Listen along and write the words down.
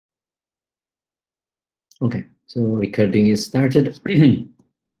Okay, so recording is started.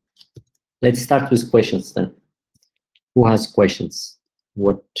 Let's start with questions then. Who has questions?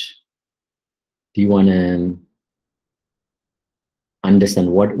 What do you want to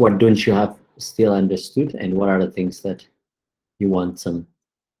understand? What don't you have still understood? And what are the things that you want some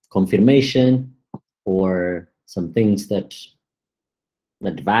confirmation or some things that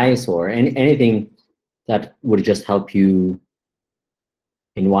advice or anything that would just help you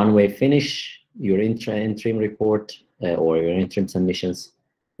in one way finish your interim report or your interim submissions,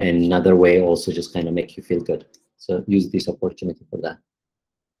 and another way also just kind of make you feel good. So use this opportunity for that.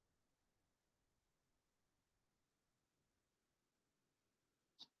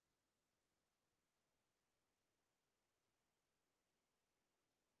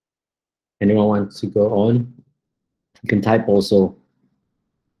 Anyone wants to go on? You can type also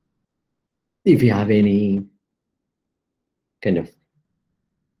if you have any kind of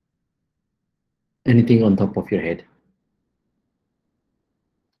anything on top of your head.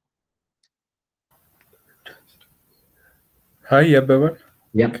 Hi, Ababa.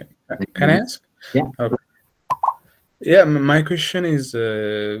 Yeah. Can I ask? Yeah. Okay. Yeah, my question is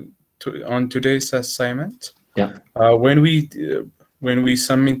on today's assignment. Yeah. When we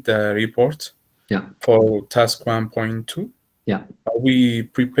submit the report. Yeah. For task 1.2. Yeah. Are we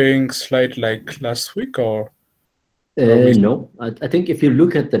preparing slide like last week or? No, I think if you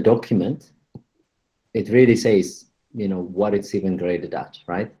look at the document, it really says, you know, what it's even graded at,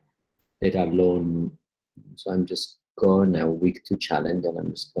 right? Data loan. So I'm just going a week 2 challenge and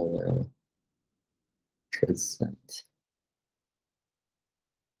I'm just going to present.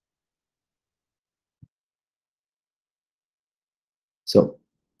 So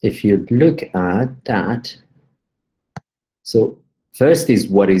if you look at that, so first is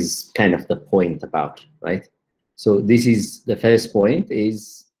what is kind of the point about, right? So this is the first point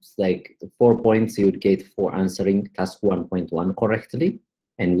is like the 4 points you would get for answering task 1.1 correctly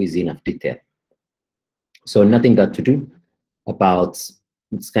and with enough detail. So nothing got to do about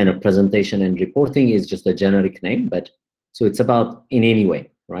this kind of presentation and reporting is just a generic name, but so it's about in any way,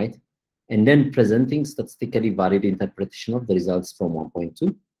 right? And then presenting statistically valid interpretation of the results from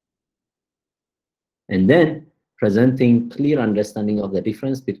 1.2. And then presenting clear understanding of the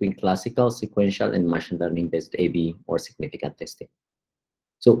difference between classical, sequential, and machine learning-based A/B or significant testing.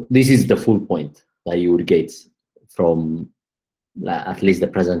 So this is the full point that you would get from at least the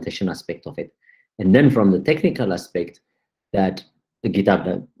presentation aspect of it. And then from the technical aspect, that the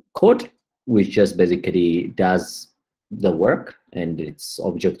GitHub code, which just basically does the work and it's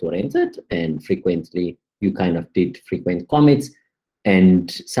object-oriented, and frequently you kind of did frequent commits,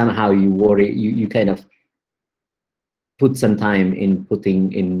 and somehow you kind of put some time in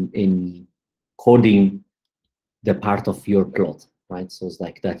putting in coding the part of your plot, right? So it's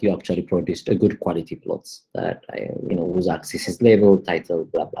like that you actually produced a good quality plots that you know, whose axis is label, title,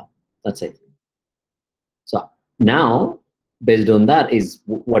 blah blah. That's it. So now, based on that, is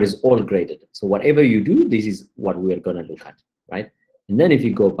what is all graded. So whatever you do, this is what we are going to look at, right? And then if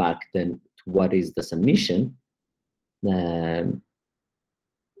you go back then to what is the submission,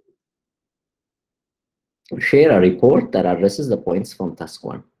 share a report that addresses the points from task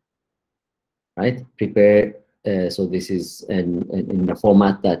 1, right? Prepare, so this is in the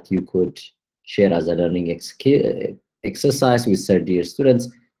format that you could share as a learning exercise with third-year students.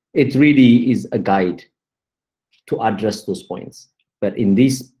 It really is a guide to address those points. But in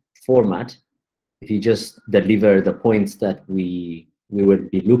this format, if you just deliver the points that we will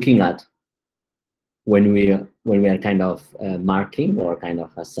be looking at when we are kind of marking or kind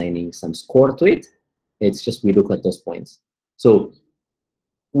of assigning some score to it, it's just we look at those points. So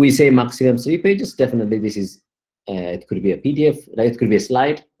we say maximum 3 pages. Definitely, this is it could be a PDF, it could be a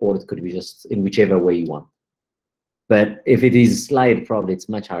slide, or it could be just in whichever way you want. But if it is slide, probably it's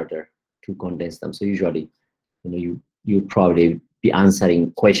much harder to condense them. So usually, you know, you probably be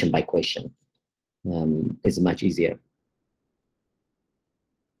answering question by question. It's much easier.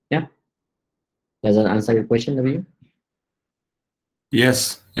 Yeah. Does that answer your question, Nabil?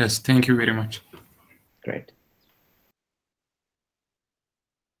 Yes. Yes. Thank you very much. Great.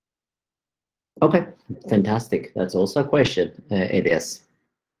 Okay. Fantastic. That's also a question, Elias.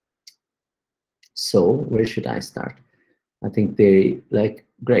 So where should I start? I think they like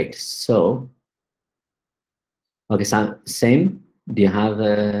great. So, okay, so same. Do you have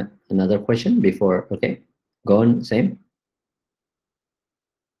another question before? Okay, go on, same.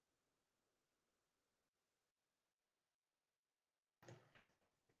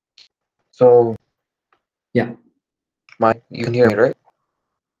 So, yeah, you can hear me, right?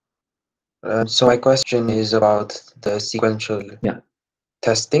 So my question is about the sequential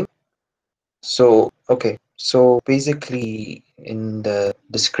testing. So, okay. So basically, in the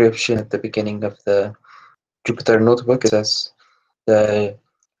description at the beginning of the Jupyter notebook, it says the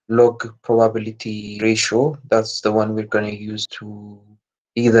log probability ratio. That's the one we're going to use to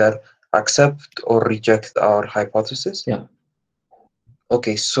either accept or reject our hypothesis. Yeah.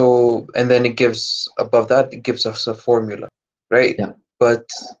 Okay, so, and then it gives, above that, it gives us a formula, right? Yeah. But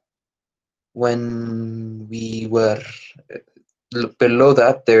when we were below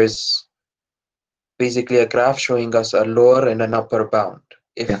that, there's basically a graph showing us a lower and an upper bound.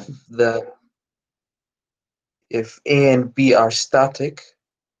 If if A and B are static,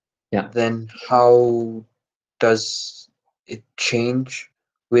 then how does it change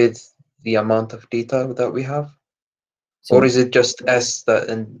with the amount of data that we have? So, or is it just S that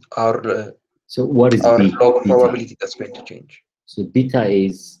and our so what is our B? log Beta. probability that's going to change? So beta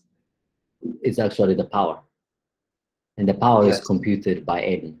is actually the power, and the power is Yes. computed by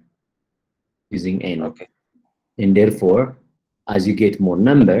n, using n. Okay. And therefore, as you get more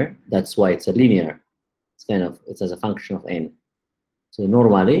number, that's why it's a linear. It's as a function of n. So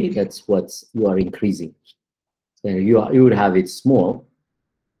normally that's what you are increasing. So you would have it small,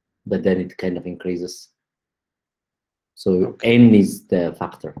 but then it kind of increases. So n is the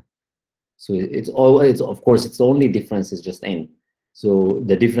factor. So it's always, of course, it's the only difference is just n. So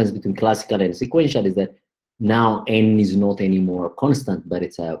the difference between classical and sequential is that now n is not anymore constant, but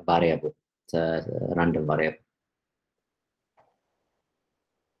it's a variable. It's a random variable.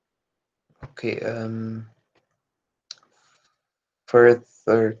 Okay.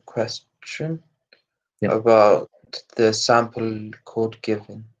 Further question about the sample code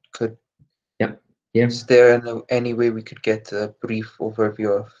given. Is there any way we could get a brief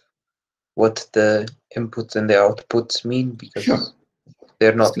overview of what the inputs and the outputs mean? Because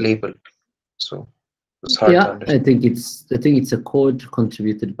they're not labeled, so it's hard to understand. I think it's a code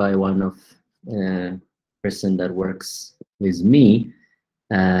contributed by one of person that works with me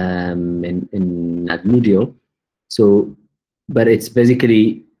in Admudio. So, but it's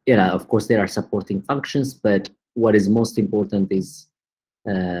basically, of course there are supporting functions, but what is most important is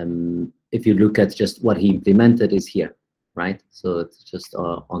if you look at just what he implemented is here, right? So it's just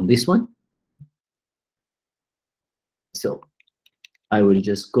on this one. So I will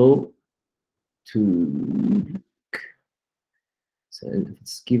just go to, so if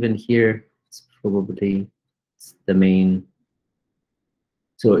it's given here, it's probably the main.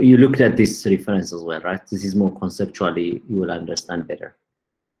 So you looked at this reference as well, right? This is more conceptually, you will understand better.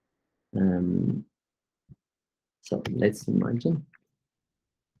 So let's imagine.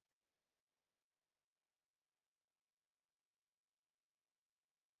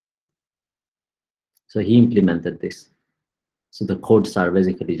 So he implemented this. So the codes are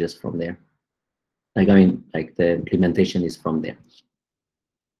basically just from there. Like, I mean, like the implementation is from there.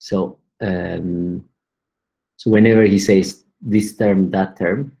 So, so whenever he says this term, that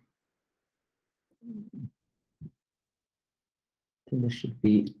term, I think there should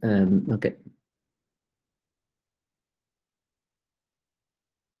be, okay.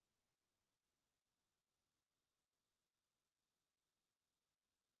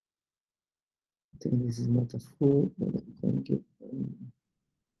 I think this is not a full, thank you.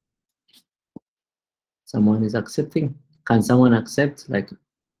 Someone is accepting. Can someone accept, like,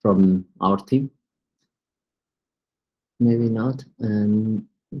 from our team? Maybe not.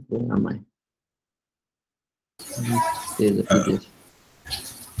 Where am I? There's a PDF.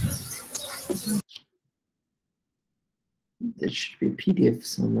 There should be a PDF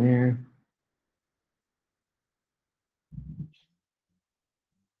somewhere.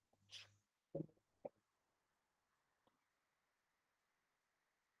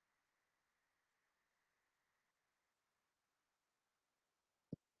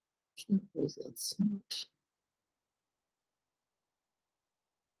 That's not.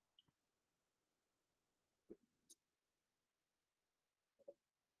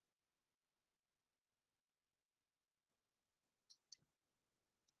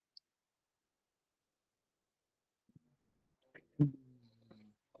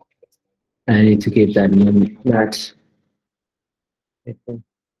 I need to get that name. That. Okay.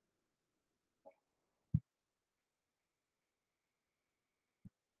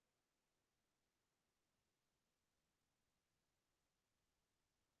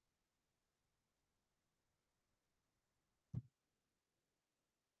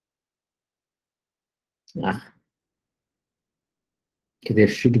 Ah. Okay, there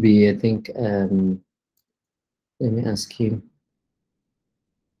should be, I think, let me ask him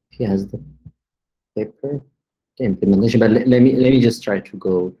if he has the paper, the implementation, but let me just try to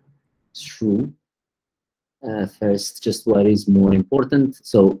go through first just what is more important.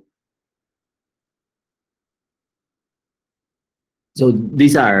 So So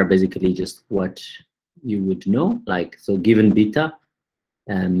these are basically just what you would know, like, so given beta,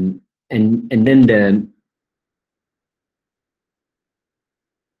 and then the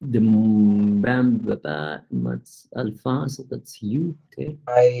alpha, so that's you. Okay.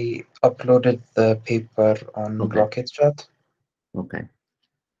 I uploaded the paper on RocketChat. Okay.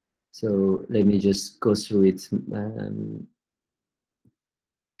 So let me just go through it.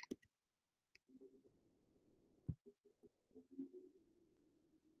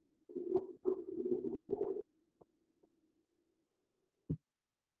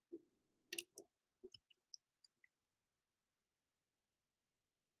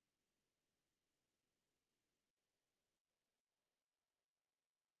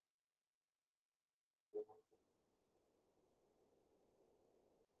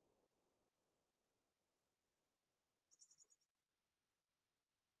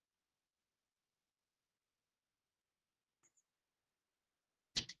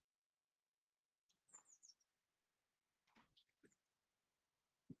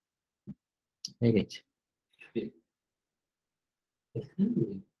 Okay.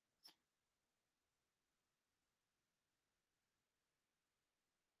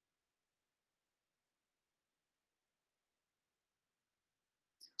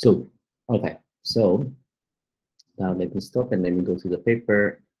 So, okay, so now let me stop and let me go to the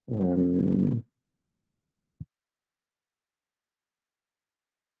paper.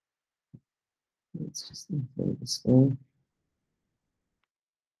 Let's just include this one.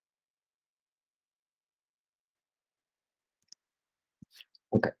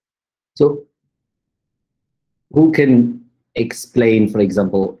 Okay, so who can explain, for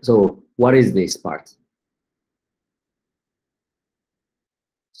example, so what is this part?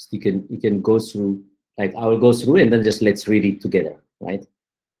 So you can go through, like I will go through and then just let's read it together, right?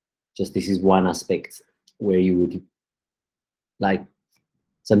 Just this is one aspect where you would, like,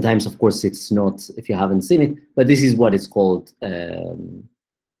 sometimes of course it's not if you haven't seen it, but this is what it's called,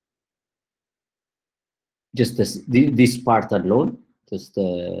 just this part alone, just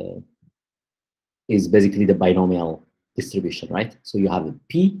is basically the binomial distribution, right? So you have a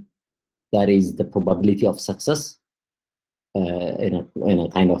P, that is the probability of success in a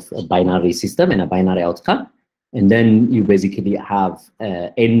kind of a binary system, in a binary outcome. And then you basically have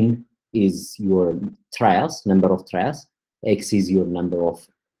N is your trials, number of trials, X is your number of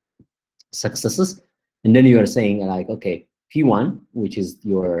successes. And then you are saying like, okay, P1, which is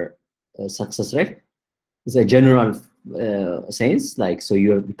your success rate, is a general sense, like, so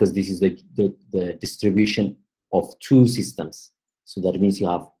you're, because this is the distribution of two systems. So that means you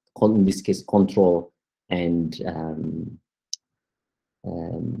have, in this case, control and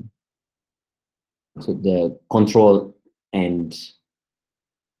so the control and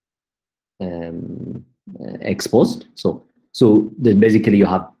exposed. So then basically you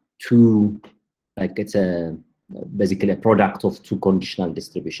have two, like it's a basically a product of two conditional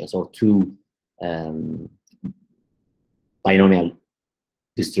distributions or two binomial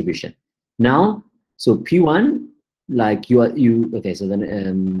distribution. Now, so P1, like okay, so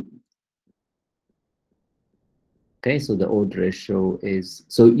then okay, so the odd ratio is,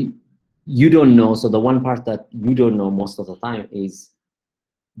 so you don't know, so the one part that you don't know most of the time is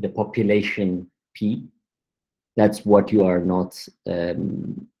the population P. That's what you are not,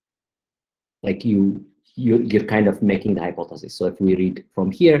 like you're kind of making the hypothesis. So if we read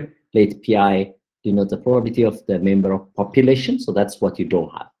from here, let Pi denote the probability of the member of population. So that's what you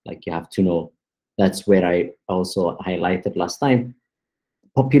don't have. Like you have to know, that's where I also highlighted last time.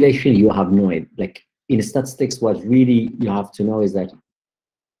 Population, you have no idea. Like in statistics, what really you have to know is that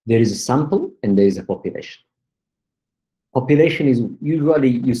there is a sample and there is a population. Population is usually,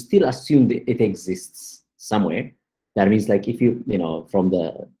 you still assume that it exists somewhere. That means like if you know, from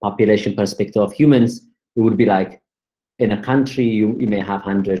the population perspective of humans, it would be like in a country, you may have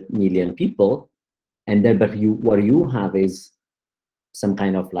 100 million people, and then, but what you have is some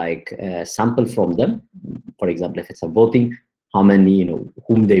kind of like sample from them. For example, if it's a voting, how many, you know,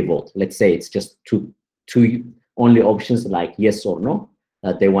 whom they vote. Let's say it's just two only options, like yes or no,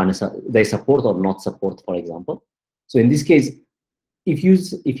 that they support or not support, for example. So in this case, if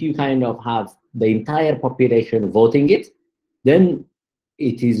you kind of have the entire population voting it, then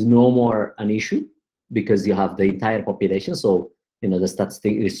it is no more an issue because you have the entire population. So, you know, the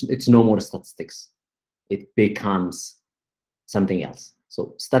statistics, it's no more statistics. It becomes something else.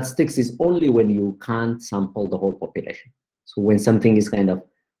 So statistics is only when you can't sample the whole population. So when something is kind of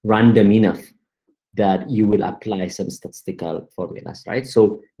random enough that you will apply some statistical formulas, right?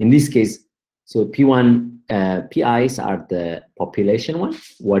 So in this case, so P1, PIs are the population one.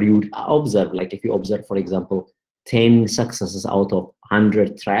 What you would observe, like if you observe, for example, 10 successes out of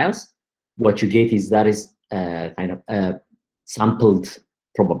 100 trials, what you get is that is kind of a sampled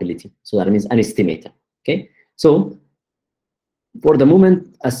probability. So that means an estimator. Okay, so for the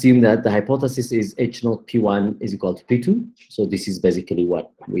moment, assume that the hypothesis is H0 P1 is equal to P2. So this is basically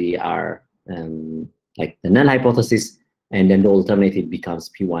what we are like the null hypothesis, and then the alternative becomes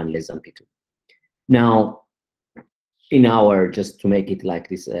P1 less than P2. Now, in our, just to make it like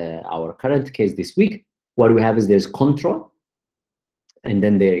this, our current case this week, what we have is there's control, and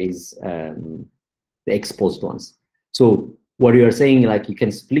then there is the exposed ones. So what you are saying, like you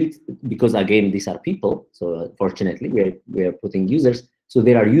can split, because again, these are people. So fortunately, we are putting users. So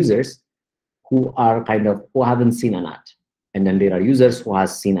there are users who are kind of, who haven't seen an ad. And then there are users who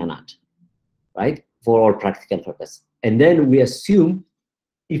has seen an ad, right? For all practical purpose. And then we assume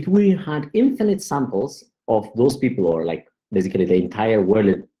if we had infinite samples of those people, or like basically the entire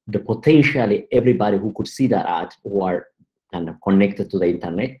world, the potentially everybody who could see that ad, who are kind of connected to the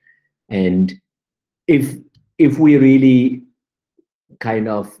internet, and if we really kind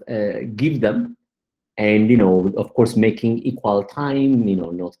of give them, and of course making equal time,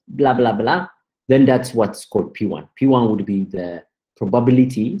 not blah blah blah, then that's what's called P1. P1 would be the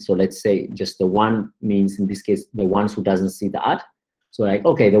probability. So let's say just the one means in this case the ones who doesn't see the ad. So like,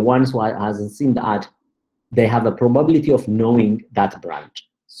 okay, the ones who hasn't seen the ad, they have a probability of knowing that brand.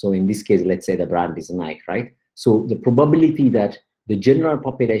 So in this case, let's say the brand is Nike, right? So the probability that the general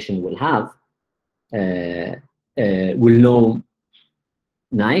population will have will know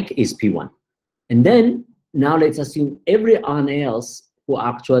Nike is P1. And then now let's assume everyone else who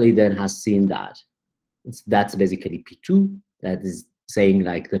actually then has seen that, that's basically P2. That is saying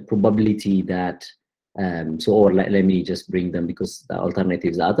like the probability that or let me just bring them, because the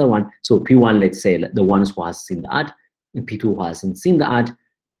alternative is the other one. So P1, let's say the ones who has seen the ad, and P2 who hasn't seen the ad.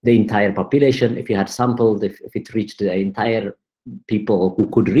 The entire population, if you had sampled, if it reached the entire people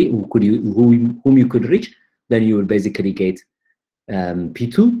whom you could reach, then you would basically get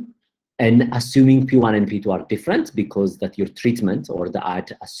P2. And assuming P1 and P2 are different, because that your treatment or the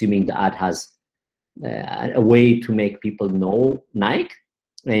ad, assuming the ad has a way to make people know Nike,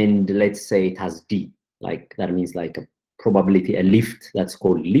 and let's say it has D, like that means like a probability, a lift, that's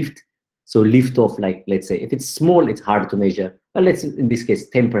called lift. So lift of, like, let's say if it's small, it's hard to measure, but let's, in this case,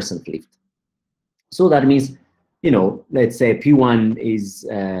 10% lift. So that means, let's say P1 is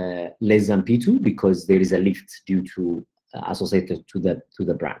less than P2 because there is a lift due to associated to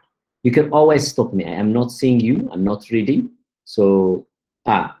the brand. You can always stop me. I am not seeing you. I'm not reading. So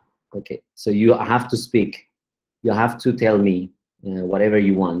okay. So you have to speak. You have to tell me whatever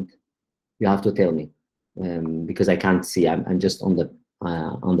you want. You have to tell me because I can't see. I'm just on the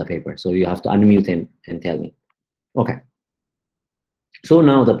paper. So you have to unmute and tell me. Okay. So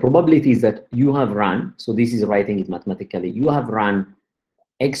now the probability is that you have run. So this is writing it mathematically. You have run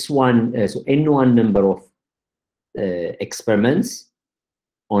x1, so n1 number of experiments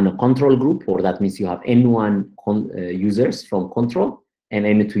on a control group, or that means you have n1 users from control and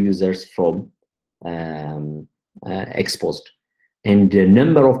n2 users from exposed. And the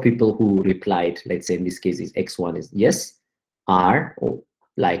number of people who replied, let's say in this case is x1 is yes, are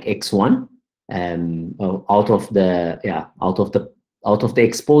like x1 out of the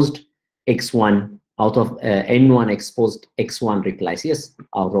exposed x1, out of n1 exposed x1 replies yes,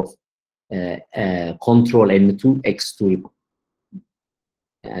 out of control n2 x2.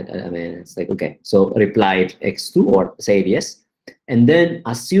 I mean, it's like, okay, so replied x2 or said yes, and then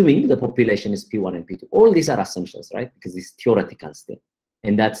assuming the population is P1 and P2. All these are assumptions, right? Because it's theoretical still,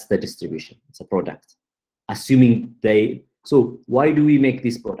 and that's the distribution. It's a product. Assuming they. So why do we make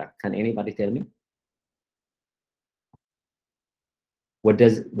this product? Can anybody tell me?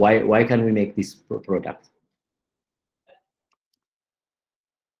 Why can we make this product?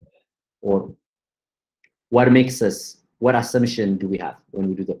 Or what makes us? What assumption do we have when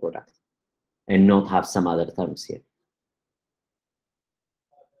we do the product, and not have some other terms here?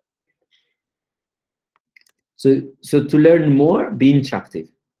 So to learn more, be interactive.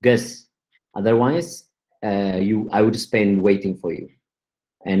 Guess. Otherwise, I would spend waiting for you.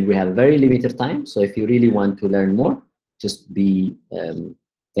 And we have very limited time. So if you really want to learn more, just be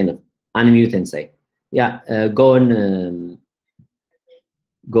unmute and say, yeah, go on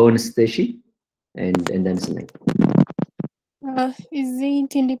Stacy, and then something. Is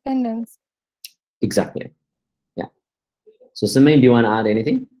it independence? Exactly. Yeah. So Semaine, do you want to add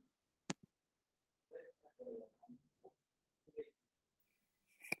anything?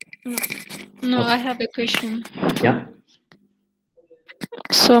 No, okay. I have a question. Yeah.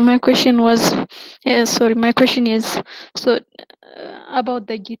 So my question was, my question is, so about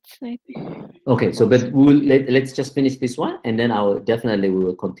the Git site. Okay, so but let's just finish this one, and then we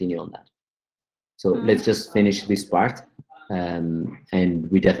will continue on that. So let's just finish this part, and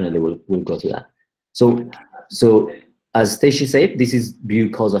we definitely will go to that. So as Stacey said, this is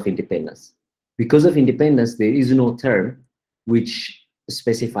because of independence. Because of independence, there is no term which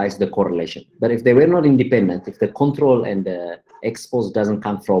specifies the correlation. But if they were not independent, if the control and the expose doesn't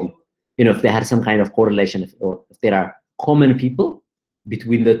come from, if they had some kind of correlation, or if there are common people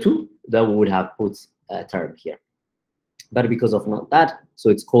between the two, then we would have put a term here. But because of not that, so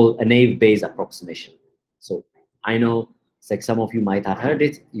it's called a naive Bayes approximation. So I know it's like some of you might have heard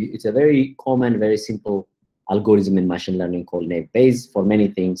it. It's a very common, very simple algorithm in machine learning called naive Bayes for many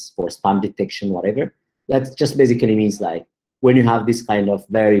things, for spam detection, whatever. That just basically means like when you have this kind of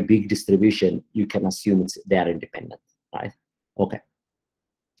very big distribution, you can assume they are independent, right? Okay.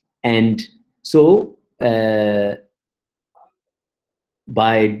 And so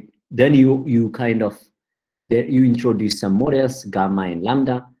by then you kind of you introduce some models, gamma and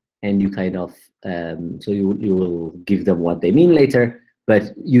lambda, and you kind of so you will give them what they mean later,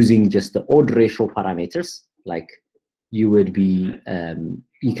 but using just the odd ratio parameters, like you would be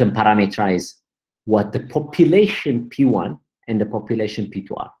you can parameterize what the population P1 and the population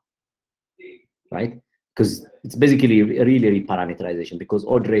P2 are, right? Because it's basically really reparameterization, because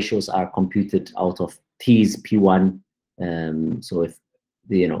odd ratios are computed out of T's P1. So if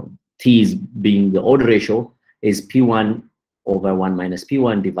T's being the odd ratio is P1 over 1 minus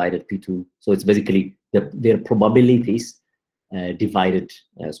P1 divided P2. So it's basically their probabilities divided.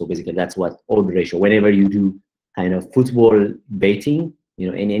 So basically that's what odd ratio. Whenever you do kind of football betting,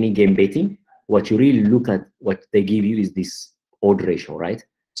 in any game betting, what you really look at, what they give you is this odd ratio, right?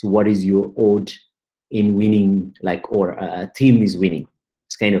 So what is your odd in winning, or a team is winning?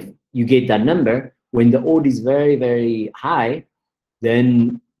 It's kind of, you get that number. When the odd is very, very high,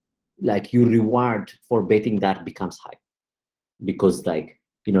 then your reward for betting that becomes high, because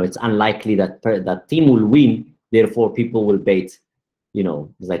it's unlikely that that team will win, therefore people will bet,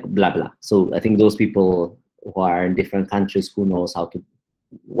 it's like blah blah. So I think those people who are in different countries, who knows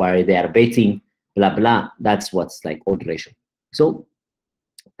why they are betting blah blah, that's what's like odd ratio. So,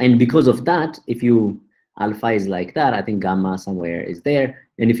 and because of that, if you alpha is like that, I think gamma somewhere is there,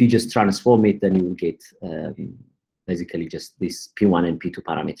 and if you just transform it, then you will get basically just this P1 and P2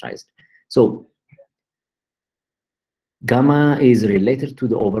 parameterized. So gamma is related to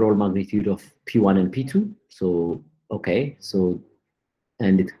the overall magnitude of P1 and P2. So, okay, so,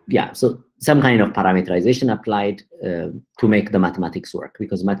 and so some kind of parameterization applied to make the mathematics work,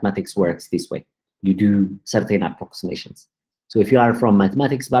 because mathematics works this way. You do certain approximations. So if you are from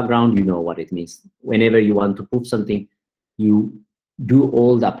mathematics background, you know what it means. Whenever you want to prove something, you do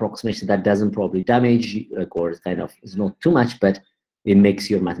all the approximation that doesn't probably damage, or kind of is not too much, but it makes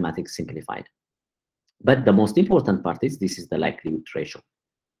your mathematics simplified. But the most important part is this is the likelihood ratio.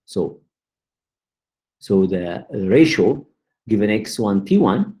 So the ratio given x1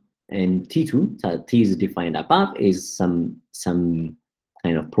 t1 and t2, t is defined above, is some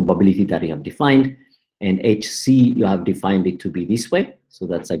kind of probability that you have defined, and hc you have defined it to be this way. So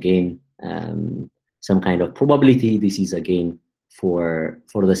that's again some kind of probability. This is again for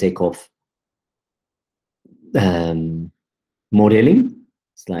the sake of modeling.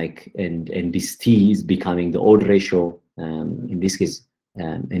 It's like, and this t is becoming the odd ratio in this case,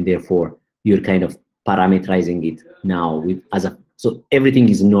 and therefore you're kind of parameterizing it now with so everything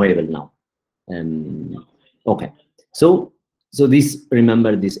is knowable now. Okay, so this,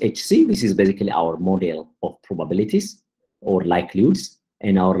 remember this HC, this is basically our model of probabilities or likelihoods,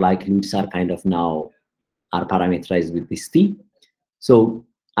 and our likelihoods are kind of now are parameterized with this t. So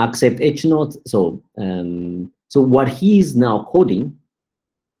accept H naught. So so what he is now coding,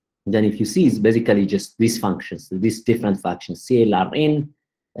 then if you see, is basically just these functions, these different functions, CLRN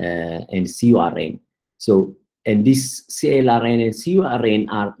and CURN. So, and this CLRN and CURN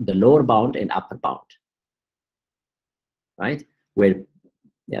are the lower bound and upper bound, right? Where,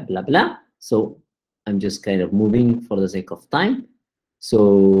 blah, blah. So I'm just kind of moving for the sake of time.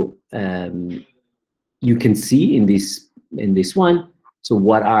 So you can see in this one, so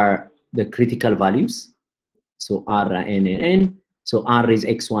what are the critical values? So R, N, and N. So R is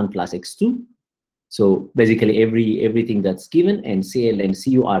x1 plus x2. So basically everything that's given, and CL and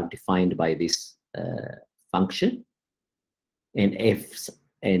CU are defined by this function, and F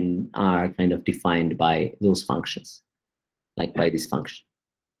and R kind of defined by those functions, like by this function.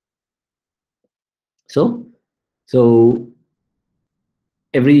 So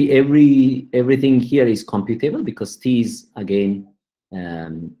everything here is computable, because T is again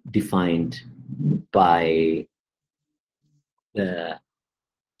defined by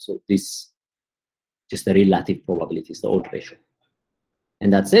so this just the relative probabilities, the odds ratio.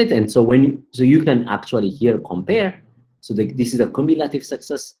 And that's it. And so so you can actually here compare. So this is a cumulative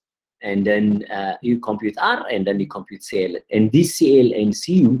success. And then you compute R, and then you compute CL. And this CL and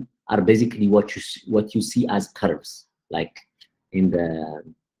CU are basically what you see as curves, like in the.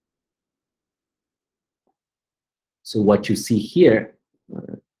 So what you see here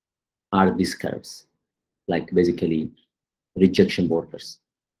are these curves, like basically rejection borders.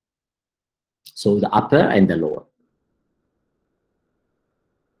 So the upper and the lower.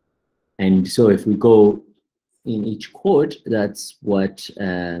 And so if we go in each code, that's what,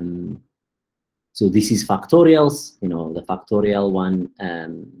 so this is factorials, the factorial one,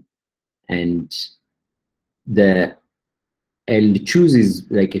 and the L chooses,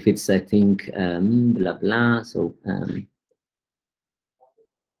 like if it's, I think, blah, blah, so,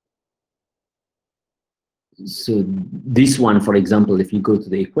 so this one, for example, if you go to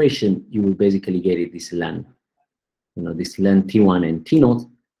the equation, you will basically get it, this ln. This ln T1 and T0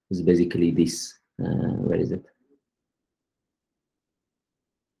 is basically this. Where is it?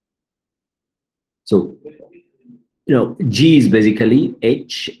 So, G is basically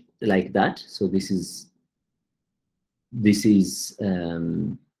H like that. So this is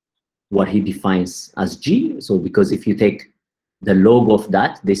what he defines as G. So because if you take the log of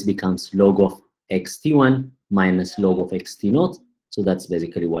that, this becomes log of xt1 minus log of xt0. So that's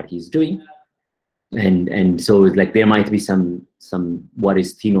basically what he's doing. And so it's like there might be some what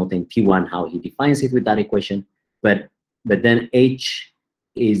is T0 and T1, how he defines it with that equation. But then H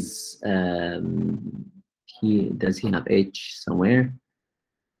is does he have H somewhere?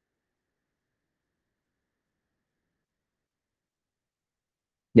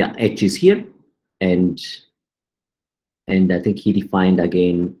 Yeah, H is here, and I think he defined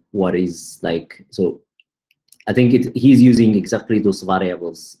again what is like, so I think he's using exactly those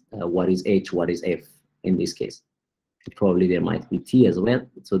variables, what is H, what is F in this case. Probably there might be T as well.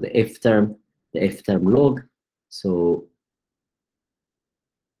 So the F term log. So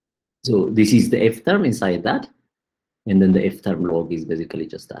this is the F term inside that, and then the F term log is basically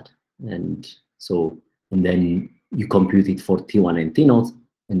just that. And then you compute it for T1 and T0,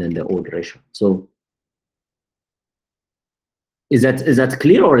 and then the odds ratio. So is that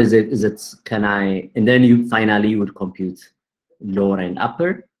clear, or is it can I, and then you finally would compute lower and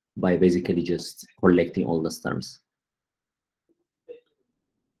upper by basically just collecting all those terms.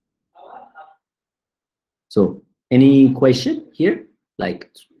 So any question here, like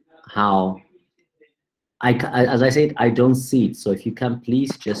how as I said, I don't see it, so if you can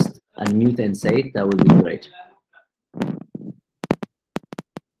please just unmute and say it, that would be great.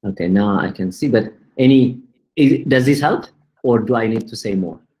 Okay, now I can see, but does this help? Or do I need to say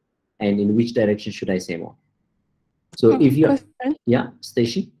more? And in which direction should I say more? So if you, yeah,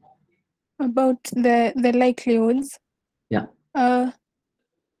 Stacy? About the likelihoods. Yeah.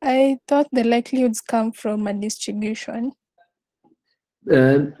 I thought the likelihoods come from a distribution.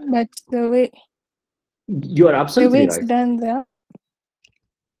 But the way you are absolutely it's right. Done there.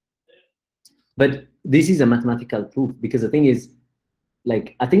 But this is a mathematical proof, because the thing is,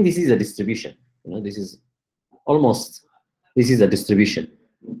 like, I think this is a distribution. This is a distribution.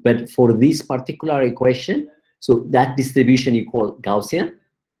 But for this particular equation, so that distribution you call Gaussian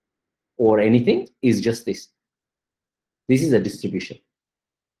or anything is just this. This is a distribution.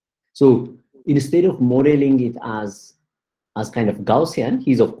 So instead of modeling it as kind of Gaussian,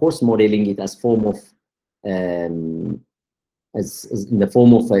 he's of course modeling it as form of as in the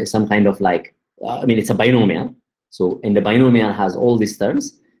form of some kind of like, I mean, it's a binomial. So, and the binomial has all these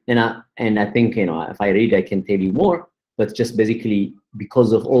terms, and I think, if I read, I can tell you more. But just basically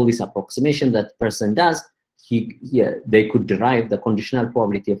because of all this approximation that person does, they could derive the conditional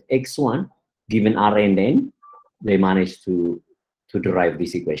probability of x1 given R and N. They managed to derive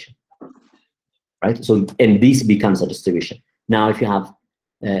this equation, right? So, and this becomes a distribution. Now, if you have,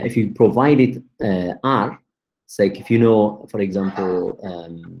 if you provided R, it's like if for example,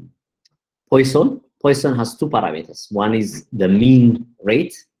 Poisson has two parameters. One is the mean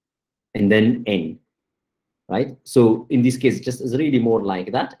rate, and then N, right? So in this case, just is really more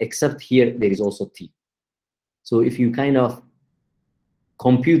like that, except here there is also T. So if you kind of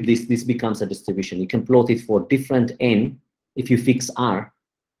compute this becomes a distribution. You can plot it for different N if you fix R,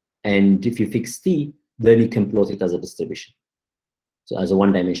 and if you fix T, then you can plot it as a distribution. So as a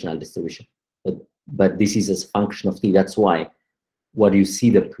one-dimensional distribution. But this is a function of T. That's why what you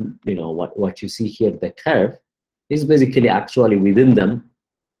see, what you see here, the curve, is basically actually within them.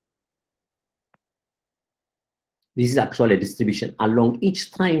 This is actually a distribution. Along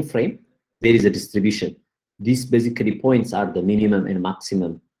each time frame, there is a distribution. These basically points are the minimum and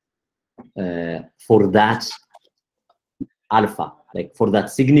maximum for that alpha, like for that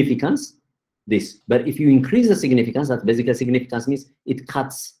significance, this. But if you increase the significance, that basic significance means it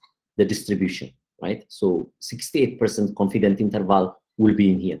cuts the distribution, right? So 68% confident interval will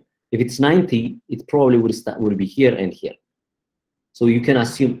be in here. If it's 90, it probably will be here and here. So you can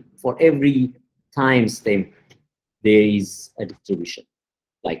assume for every time step there is a distribution,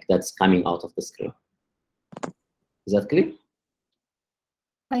 like that's coming out of the screen. Is that clear?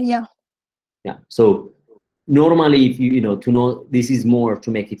 Yeah. Yeah. So normally, if you to know, this is more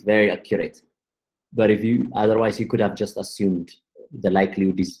to make it very accurate. But if you otherwise, you could have just assumed the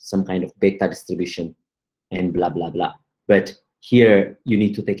likelihood is some kind of beta distribution and blah blah blah. But here you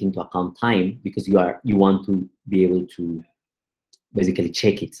need to take into account time, because you want to be able to basically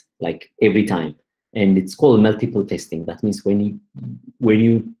check it like every time, and it's called multiple testing. That means when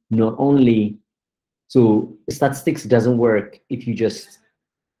you not only, so statistics doesn't work if you just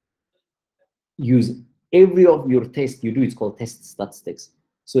use every of your tests you do. It's called test statistics.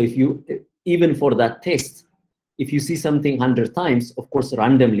 So if you, even for that test, if you see something 100 times, of course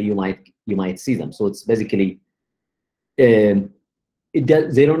randomly you might see them. So it's basically it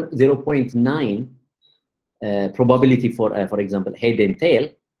does 0.9 probability for example head and tail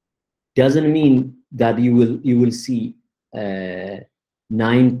doesn't mean that you will see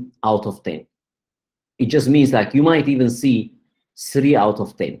 9 out of 10. It just means like you might even see 3 out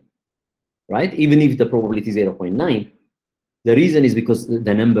of 10, right? Even if the probability is 0.9, the reason is because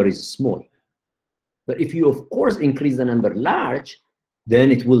the number is small. But if you of course increase the number large,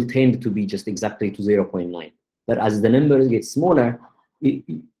 then it will tend to be just exactly to 0.9. But as the number gets smaller,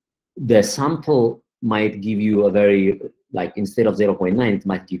 the sample might give you a very, like instead of 0.9, it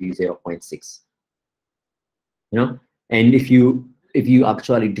might give you 0.6. And if you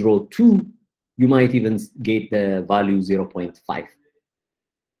actually draw 2, you might even get the value 0.5.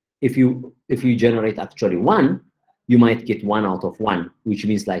 If you generate actually 1, you might get 1 out of 1, which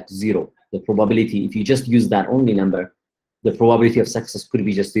means like 0. The probability, if you just use that only number, the probability of success could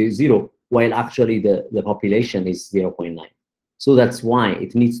be just 0, while actually the population is 0.9. So that's why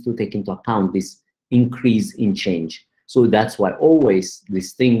it needs to take into account this increase in change. So that's why always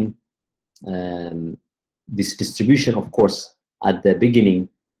this thing, this distribution, of course, at the beginning,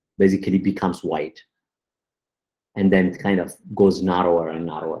 basically becomes wide. And then it kind of goes narrower and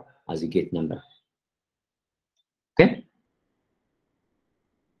narrower as you get number. Okay?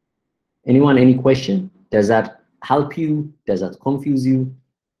 Anyone, any question? Does that help you? Does that confuse you?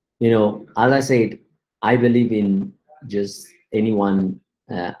 As I said, I believe in just anyone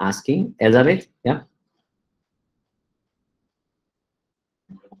asking. Elizabeth, yeah?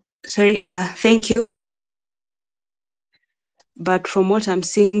 Sorry, thank you. But from what I'm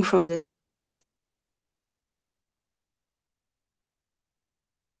seeing from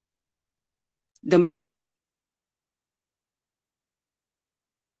the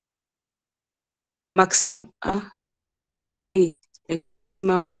max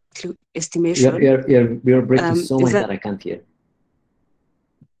estimation. You're breaking so much that I can't hear.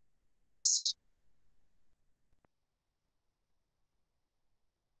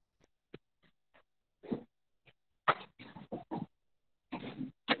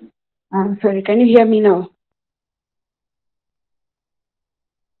 Sorry, can you hear me now?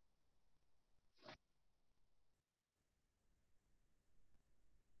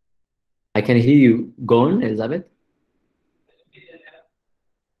 I can hear you. Go on, Elizabeth.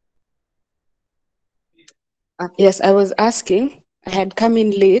 Yes, I was asking. I had come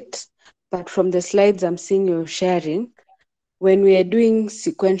in late, but from the slides I'm seeing you sharing, when we are doing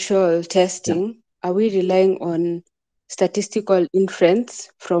sequential testing, are we relying on statistical inference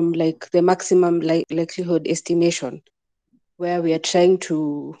from like the maximum likelihood estimation, where we are trying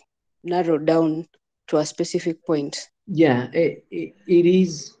to narrow down to a specific point? Yeah, it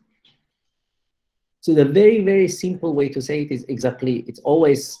is. So the very, very simple way to say it is exactly, it's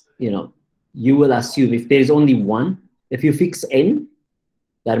always, you will assume if there is only one, if you fix n,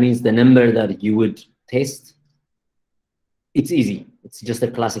 that means the number that you would test, it's easy. It's just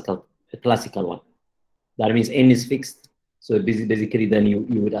a classical one. That means n is fixed. So basically then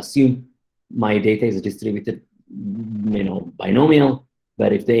you would assume my data is distributed, binomial.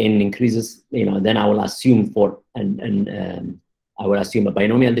 But if the n increases, then I will assume I will assume a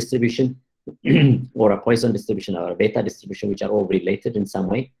binomial distribution or a Poisson distribution or a beta distribution, which are all related in some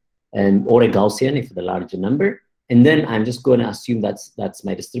way, or a Gaussian if the larger number. And then I'm just going to assume that's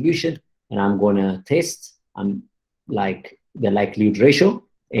my distribution, and I'm going to test like the likelihood ratio.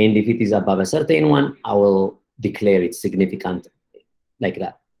 And if it is above a certain one, I will declare it significant like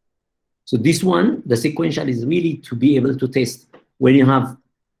that. So this one, the sequential, is really to be able to test when you have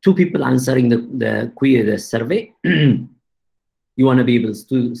 2 people answering the survey, you want to be able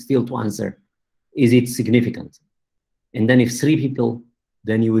to still to answer, is it significant? And then if 3 people,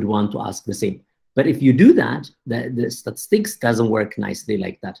 then you would want to ask the same. But if you do that, the statistics doesn't work nicely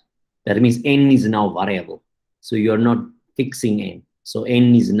like that. That means n is now variable. So you're not fixing n. So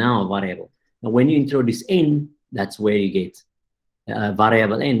n is now a variable. Now when you introduce n, that's where you get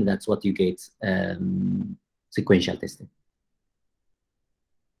variable n. That's what you get sequential testing.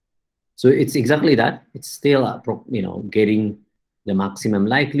 So it's exactly that. It's still getting the maximum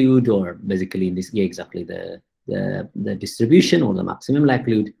likelihood, or basically in this case exactly the distribution or the maximum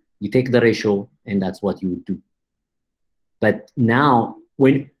likelihood. You take the ratio, and that's what you would do. But now,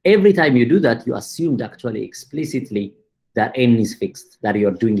 every time you do that, you assumed actually explicitly that n is fixed, that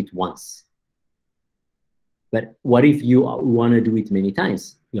you're doing it once. But what if you want to do it many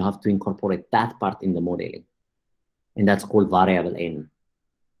times? You have to incorporate that part in the modeling, and that's called variable n.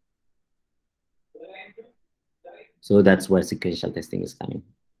 So that's where sequential testing is coming.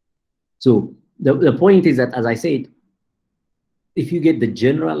 So the point is that, as I said, if you get the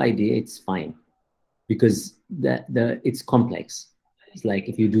general idea, it's fine, because it's complex. It's like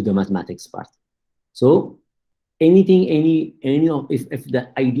if you do the mathematics part. So if the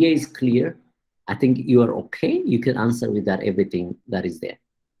idea is clear, I think you are okay. You can answer with that everything that is there.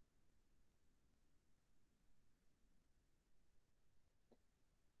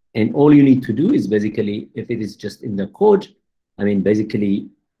 And all you need to do is basically, if it is just in the code, I mean, basically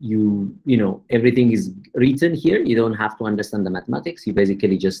you everything is written here. You don't have to understand the mathematics. You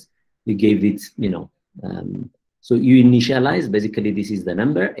basically you gave it, so you initialize, basically this is the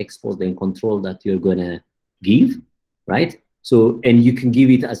number, expose the control that you're gonna give, right? So, and you can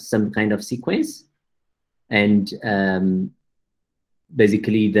give it as some kind of sequence, and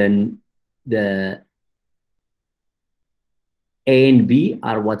basically then the A and B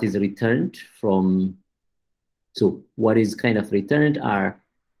are what is returned from, so what is kind of returned are,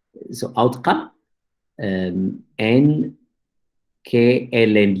 so outcome, N, K,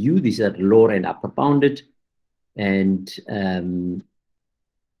 L, and U, these are lower and upper bounded, and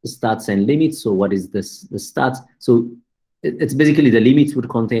stats and limits. So what is this, the stats? So it's basically the limits would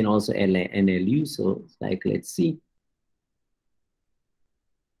contain also L and LU. So like, let's see.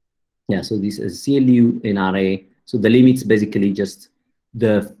 Yeah, so this is CLU in array. So the limits basically just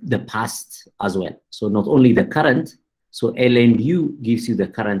the past as well. So not only the current, so L and U gives you the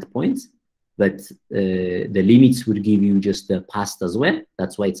current points, but the limits would give you just the past as well.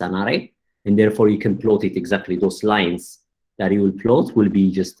 That's why it's an array. And therefore you can plot it exactly. Those lines that you will plot will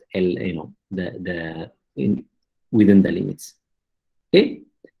be just within the limits. Okay,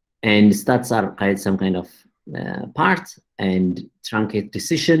 and stats are some kind of part, and truncate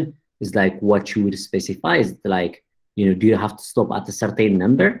decision is like what you would specify. Is like, do you have to stop at a certain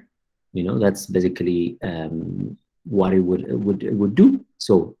number? That's basically what it would do.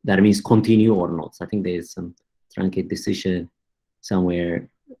 So that means continue or not. So I think there's some truncate decision somewhere.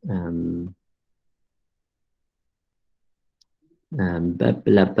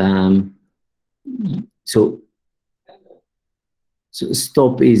 So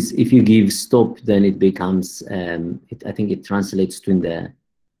stop is, if you give stop, then it becomes I think it translates to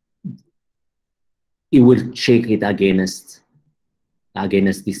it will check it against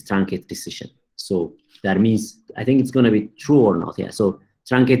this truncate decision. So that means, I think it's going to be true or not. Yeah. So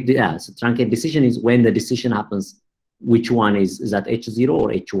truncate decision is when the decision happens, which one is that H0 or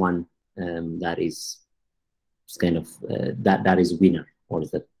H1 that is kind of that is winner, or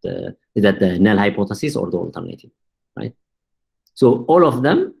is that the null hypothesis or the alternative, right? So all of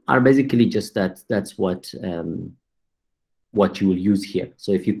them are basically just that's what you will use here.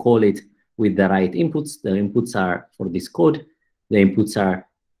 So if you call it with the right inputs, the inputs are for this code, the inputs are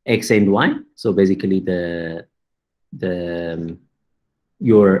X and Y. So basically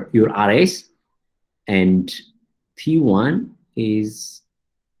your arrays, and T1 is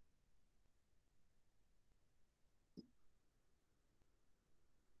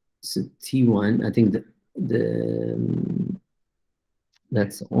so T1, I think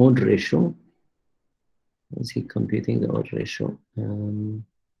that's odd ratio. Is he computing the odd ratio?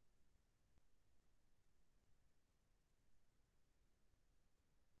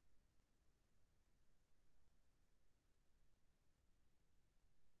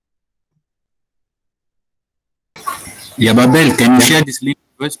 Yeah, Babel, can you share this link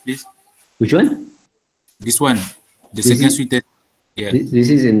first, please? Which one? This one, the second suite test. Yeah. This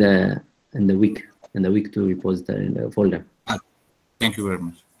is in the week 2 repository in the folder. Thank you very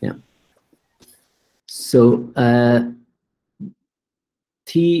much. Yeah. So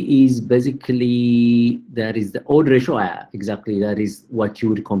T is basically, that is the odd ratio. Exactly, that is what you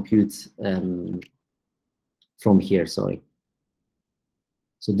would compute from here, sorry.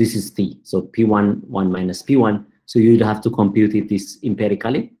 So this is T. So P1, 1 minus P1. So you'd have to compute it this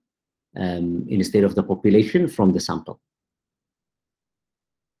empirically instead of the population from the sample.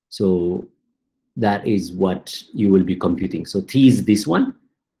 So that is what you will be computing. So T is this one,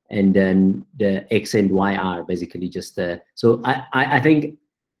 and then the X and Y are basically just so I think,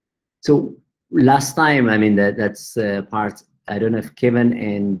 so last time, I mean, that's part, I don't know if Kevin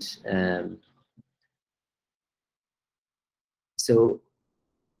and so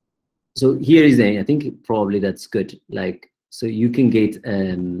here is the, I think probably that's good. Like, so you can get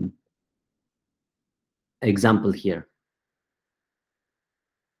example here.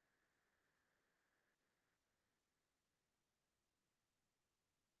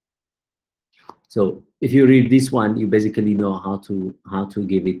 So if you read this one, you basically know how to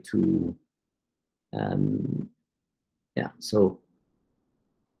give it to, yeah. So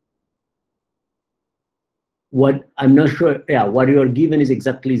what I'm not sure, yeah, what you are given is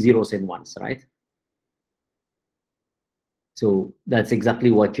exactly zeros and ones, right? So that's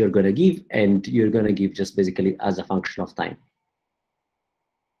exactly what you're going to give, and you're going to give just basically as a function of time.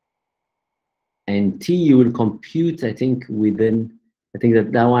 And T you will compute, I think, within, I think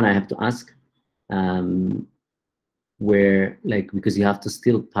that one I have to ask, where, like, because you have to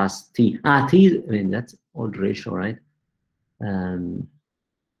still pass T. T, I mean, that's odd ratio, right?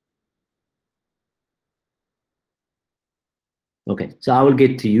 Okay, so I will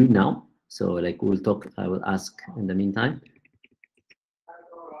get to you now. So like we'll talk, I will ask in the meantime.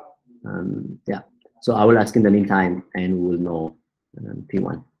 Yeah, so I will ask in the meantime, and we'll know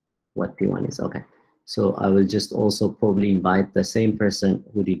P1, what P1 is. Okay, so I will just also probably invite the same person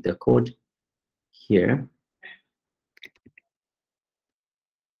who did the code here.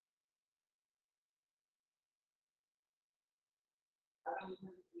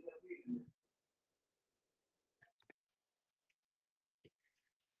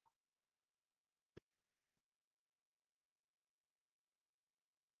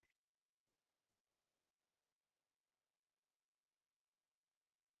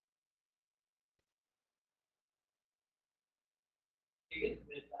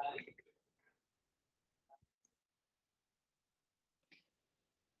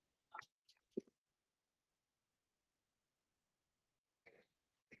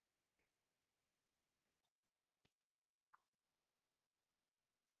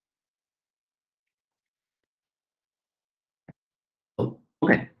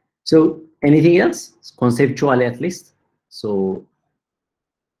 Okay, so anything else, conceptually at least? So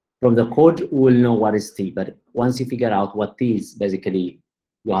from the code, we'll know what is T, but once you figure out what T is, basically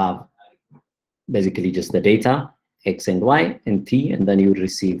you have basically just the data, X and Y, and T, and then you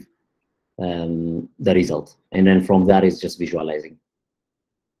receive the result. And then from that is just visualizing.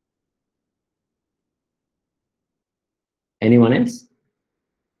 Anyone else?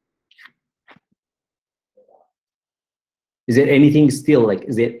 Is there anything still, like,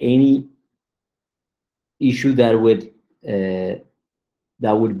 is there any issue that would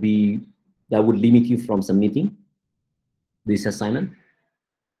limit you from submitting this assignment?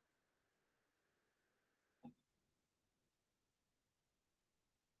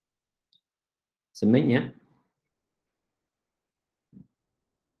 Submit, yeah.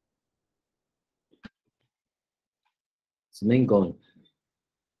 Submit, go on.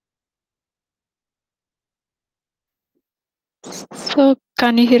 So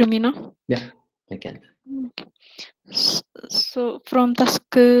can you hear me now? Yeah, I can. So from task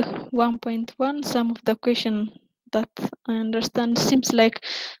 1.1, some of the question that I understand seems like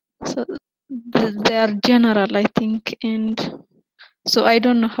they are general, I think, and so I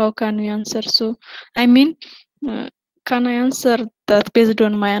don't know how can we answer. So I mean, can I answer that based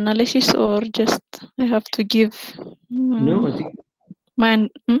on my analysis, or just I have to give? No, I think my.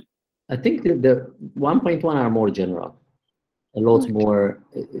 I think the 1.1 are more general. A lot more,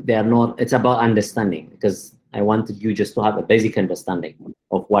 they are not, it's about understanding, because I wanted you just to have a basic understanding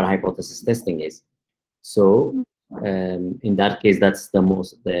of what hypothesis testing is. So in that case, that's the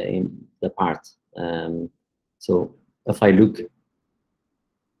most, the part. So if I look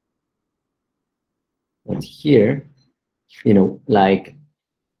at here, you know, like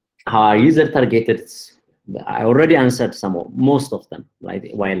how our user targeted, I already answered most of them,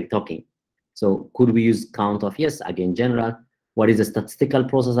 right, while talking. So could we use count of? Yes, again, general. What is the statistical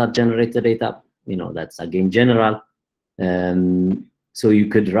process that generates the data? You know, that's again general. So you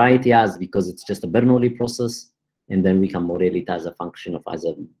could write yes, because it's just a Bernoulli process, and then we can model it as a function of, as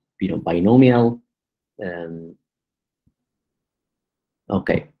a, you know, binomial.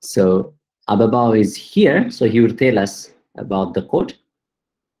 Okay, so Ababao is here, so he will tell us about the code.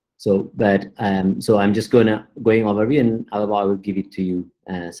 So, but so I'm just going overview, and Ababao will give it to you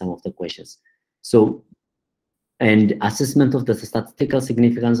some of the questions. So, and assessment of the statistical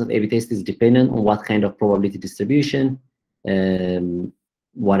significance of A/B test is dependent on what kind of probability distribution,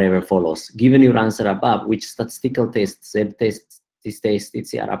 whatever follows. Given your answer above, which statistical tests, Z tests, t-tests,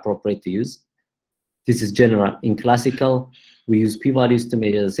 etc. are appropriate to use? This is general. In classical, we use p-values to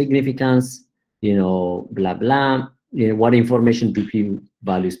measure the significance, you know, blah, blah. You know, what information do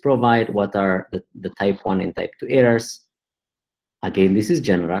p-values provide? What are the type 1 and type 2 errors? Again, this is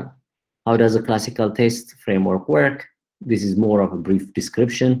general. How does a classical test framework work? This is more of a brief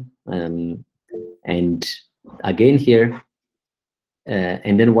description. And again here,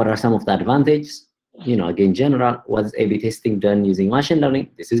 and then what are some of the advantages? You know, again, general. What is A/B testing done using machine learning?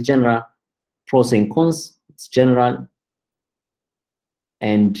 This is general. Pros and cons, it's general.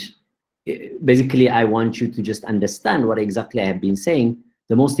 And basically, I want you to just understand what exactly I have been saying.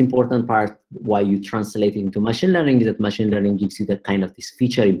 The most important part, why you translate it into machine learning, is that machine learning gives you that kind of this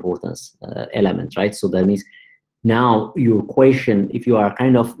feature importance element, right? So that means now your question, if you are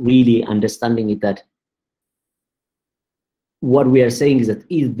kind of really understanding it, that what we are saying is that,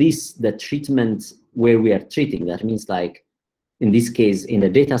 is this the treatment where we are treating? That means, like, in this case, in the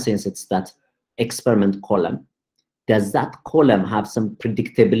data sense, it's that experiment column. Does that column have some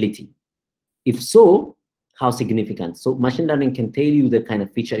predictability? If so, how significant? So machine learning can tell you the kind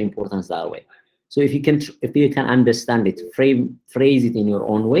of feature importance that way. So if you can understand it, phrase it in your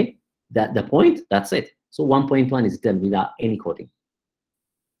own way, that the point, that's it. So 1.1 is done without any coding.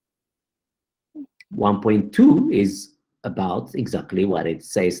 1.2 is about exactly what it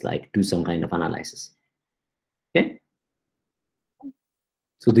says, like do some kind of analysis. Okay.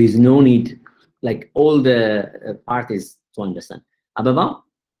 So there's no need, like, all the parties to understand. Ababa?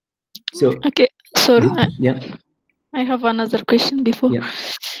 So okay, sorry. Yeah. I have another question before. Yeah.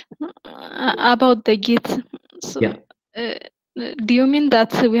 About the Git. So, yeah. Do you mean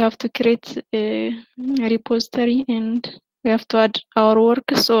that we have to create a repository and we have to add our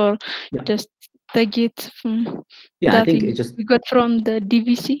works, or just the Git yeah, that I think it just we got from the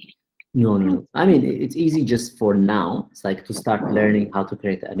DVC? No. I mean, it's easy just for now. It's like to start learning how to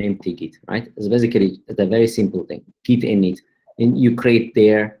create an empty Git, right? It's basically a very simple thing. Git init, and you create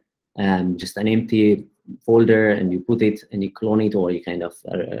there just an empty folder, and you put it and you clone it, or you kind of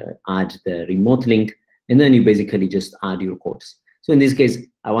add the remote link, and then you basically just add your codes. So in this case,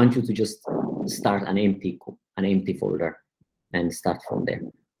 I want you to just start an empty folder and start from there.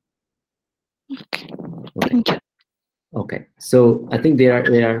 Okay. Thank you. Okay, so I think there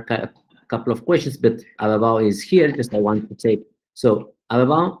are a couple of questions, but Ababao is here. Just I want to say, so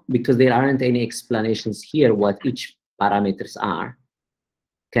Ababao, because there aren't any explanations here what each parameters are,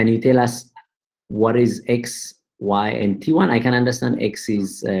 can you tell us what is X, Y, and T1? I can understand X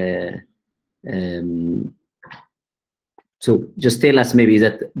is, so just tell us maybe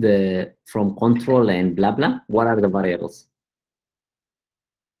that from control and blah, blah, what are the variables?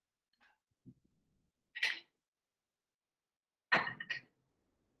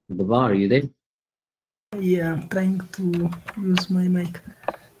 Baba, are you there? Yeah, I'm trying to use my mic.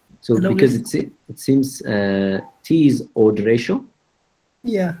 So hello, because it seems T is odd ratio.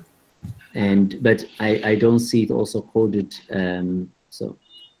 Yeah. But I don't see it also coded.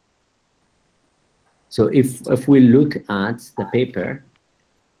 So if we look at the paper,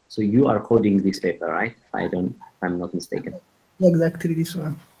 so you are coding this paper, right? If I'm not mistaken. Exactly this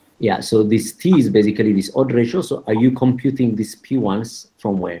one. Yeah, so this T is basically this odd ratio. So are you computing these P1s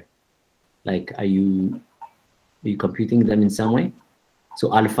from where? Like, are you computing them in some way?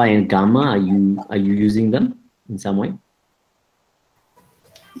 So alpha and gamma, are you using them in some way?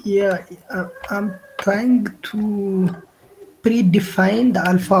 Yeah, I'm trying to predefine the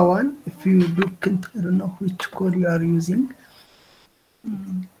alpha one. If you look, I don't know which code you are using.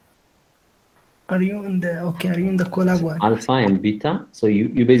 Are you in the Are you in the Colab one? Alpha and beta. So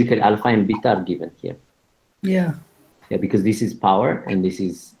you basically alpha and beta are given here. Yeah. Yeah, because this is power and this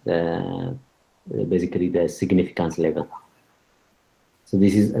is basically the significance level. So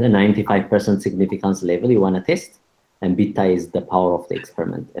this is a 95% significance level you want to test, and beta is the power of the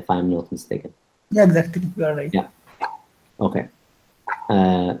experiment, if I'm not mistaken. Yeah, exactly. You are right. Yeah. Okay.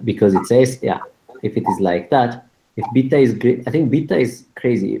 Because it says, yeah, if it is like that, if beta is great, I think beta is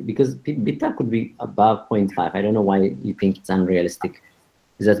crazy because beta could be above 0.5. I don't know why you think it's unrealistic.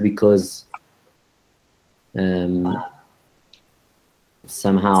 Is that because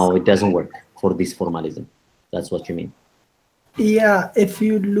somehow it doesn't work for this formalism? That's what you mean? Yeah, if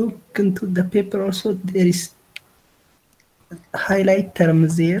you look into the paper also, there is highlight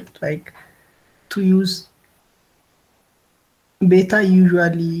terms there, like to use beta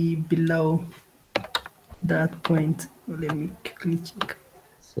usually below that point. Let me quickly check.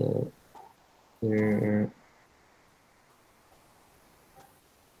 So you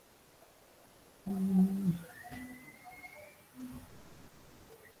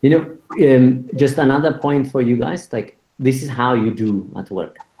know, just another point for you guys, like this is how you do at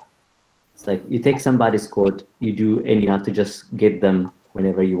work. It's like you take somebody's code, you do, and you have to just get them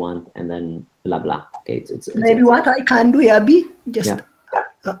whenever you want, and then blah blah. Okay, it's maybe what I can do, Yabi, just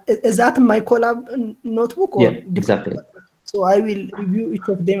is that my Colab notebook? Or exactly. So I will review each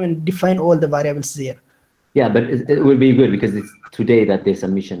of them and define all the variables there. Yeah, but it will be good because it's today that the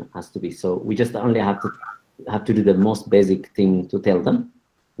submission has to be. So we just only have to do the most basic thing to tell them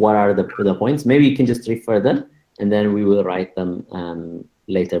what are the points. Maybe you can just refer them, and then we will write them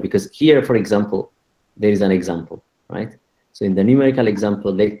later. Because here, for example, there is an example, right? So in the numerical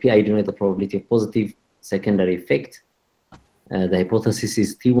example, let Pi denote the probability of positive secondary effect. The hypothesis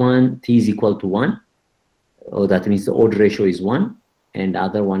is T1, T is equal to 1. Oh, that means the odds ratio is 1, and the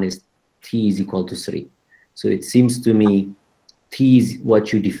other one is T is equal to 3. So it seems to me T is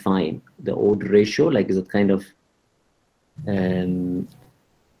what you define, the odds ratio, like is it kind of,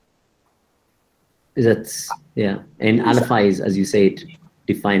 is that, yeah, and alpha is, as you said,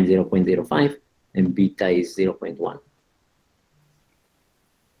 defined 0.05, and beta is 0.1.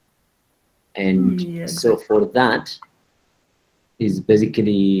 And so for that is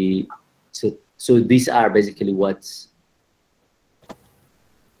basically, so these are basically what's,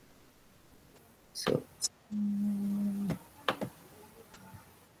 so.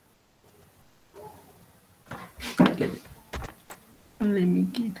 Let me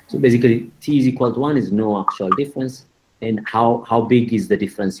get. So basically, T is equal to 1 is no actual difference. And how big is the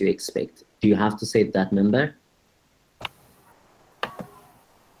difference you expect? Do you have to set that number?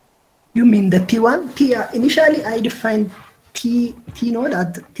 You mean the T1? Initially, I defined T node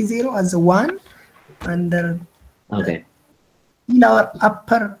at T0 as a 1, and okay. In our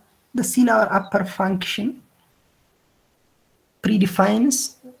upper, upper function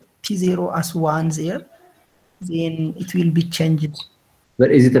predefines T0 as 1 there. Then it will be changed.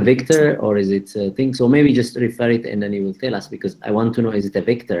 But is it a vector or is it a thing? So maybe just refer it and then you will tell us, because I want to know, is it a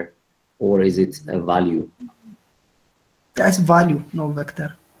vector or is it a value? That's value, no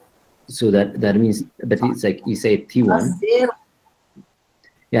vector. So that means, but it's like you say T1.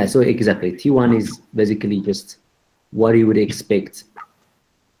 Yeah, so exactly. T1 is basically just what you would expect.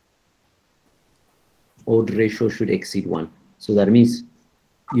 Odds ratio should exceed 1. So that means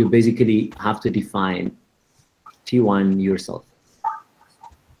you basically have to define T1 yourself.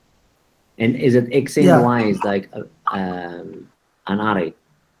 And is it X and Y is like an array,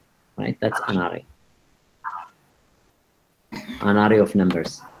 right? That's an array. An array of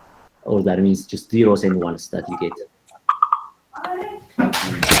numbers. Or that means just zeros and ones that you get.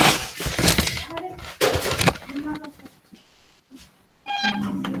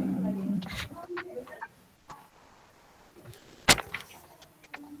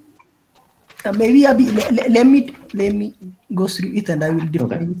 Maybe let me go through it, and I will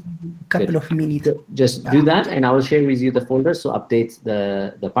define a couple of minutes. So just do that, and I will share with you the folder. So update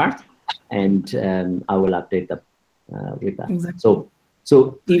the part, and I will update them with that. Exactly.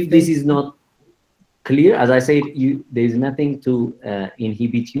 So if this is not clear, as I said, there is nothing to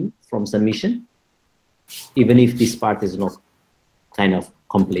inhibit you from submission, even if this part is not kind of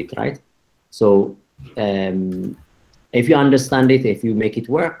complete, right? So if you understand it, if you make it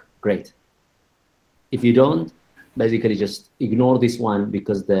work, great. If you don't, basically just ignore this one,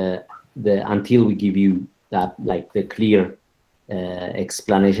 because until we give you that, like the clear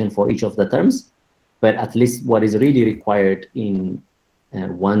explanation for each of the terms. But at least what is really required in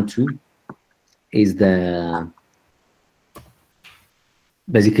 1.2 is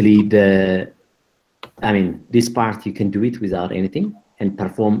basically this part you can do it without anything and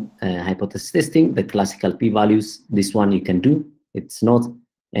perform hypothesis testing. The classical p-values, this one you can do. It's not,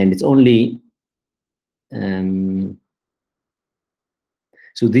 and it's only.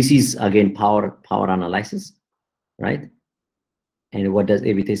 So this is again power analysis, right? And what does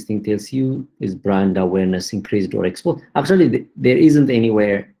A/B testing tells you is brand awareness increased or exposed. Actually, there isn't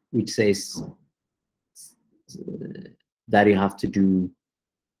anywhere which says that you have to do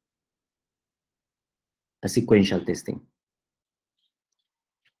a sequential testing.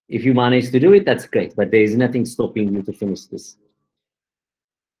 If you manage to do it, that's great, but there is nothing stopping you to finish this.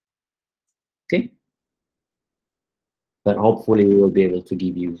 Okay? But hopefully we will be able to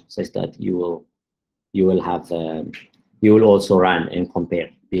give you such that you will have you will also run and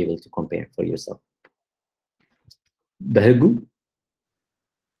compare, be able to compare for yourself. Bahagu?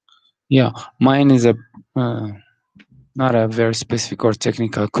 Yeah, mine is a not a very specific or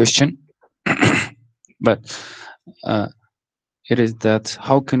technical question, but it is that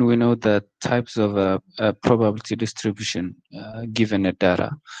how can we know the types of a probability distribution given a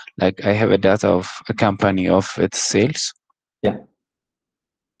data? Like I have a data of a company of its sales. Yeah.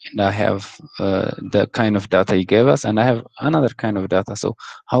 And I have the kind of data you gave us, and I have another kind of data. So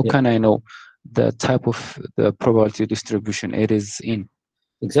how can I know the type of the probability distribution it is in?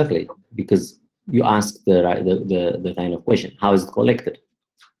 Exactly, because you ask the kind of question, how is it collected?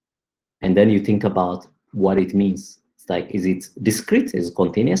 And then you think about what it means. It's like, is it discrete? Is it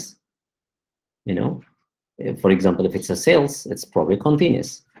continuous? You know, for example, if it's a sales, it's probably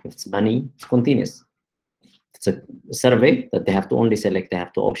continuous. If it's money, it's continuous. If it's a survey that they have to only select, they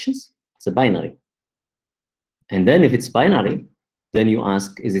have two options, it's a binary. And then if it's binary, then you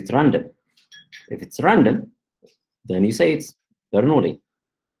ask, is it random? If it's random, then you say it's Bernoulli.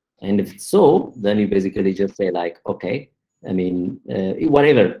 And if it's so, then you basically just say like, okay, I mean,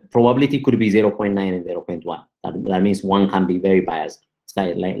 whatever, probability could be 0.9 and 0.1. That means one can be very biased. It's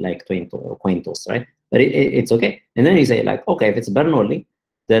like coin toss, right? But it's okay. And then you say like, okay, if it's Bernoulli,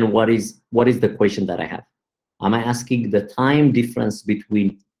 then what is the question that I have? Am I asking the time difference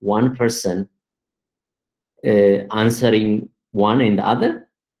between one person answering one and the other?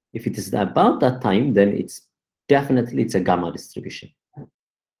 If it is about that time, then it's definitely a gamma distribution.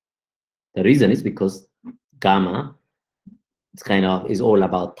 The reason is because gamma is all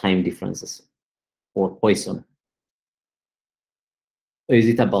about time differences or Poisson. Or is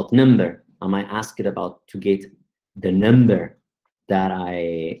it about number? Am I asking about to get the number that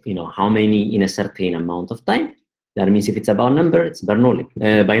how many in a certain amount of time? That means if it's about number, it's Bernoulli,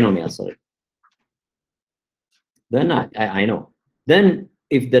 binomial, sorry. Then I know. Then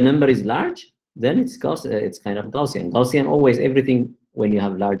if the number is large, then it's kind of Gaussian. Gaussian always, everything when you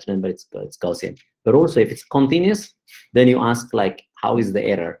have large number, it's Gaussian. But also if it's continuous, then you ask like, how is the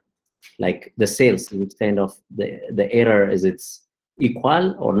error? Like the sales, which kind of the error, is it's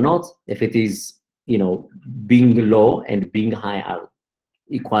equal or not? If it is, being low and being high are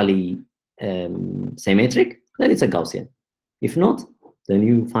equally symmetric, then it's a Gaussian. If not, then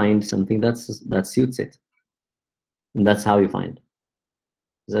you find something that suits it. And that's how you find.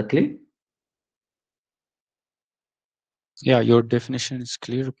 Is that clear? Yeah, your definition is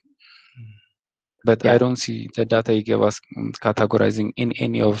clear, but I don't see the data you gave us categorizing in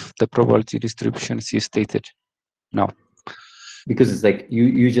any of the probability distributions you stated. No. Because it's like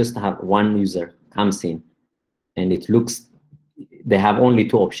you just have one user comes in and it looks, they have only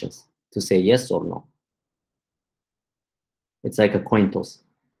two options to say yes or no. It's like a coin toss.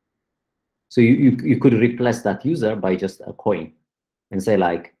 So you could replace that user by just a coin and say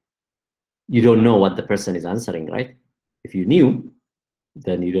like, you don't know what the person is answering, right? If you knew,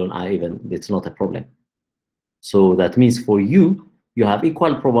 then you don't it's not a problem. So that means for you have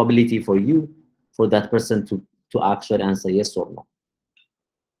equal probability for that person to actually answer yes or no.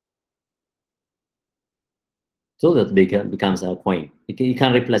 So that becomes a coin. You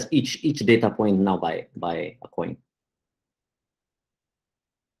can replace each data point now by a coin.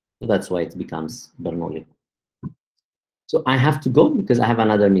 So that's why it becomes Bernoulli. So I have to go because I have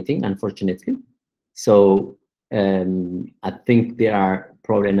another meeting, unfortunately. So I think there are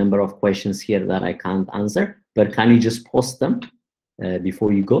probably a number of questions here that I can't answer, but can you just post them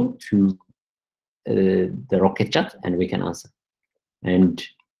before you go to the Rocket Chat and we can answer? And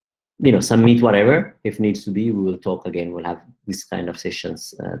submit whatever if needs to be. We will talk again. We'll have these kind of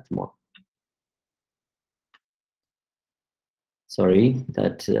sessions tomorrow. Sorry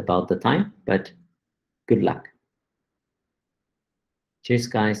about the time, but good luck. Cheers,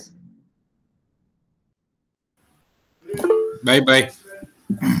 guys. Bye-bye.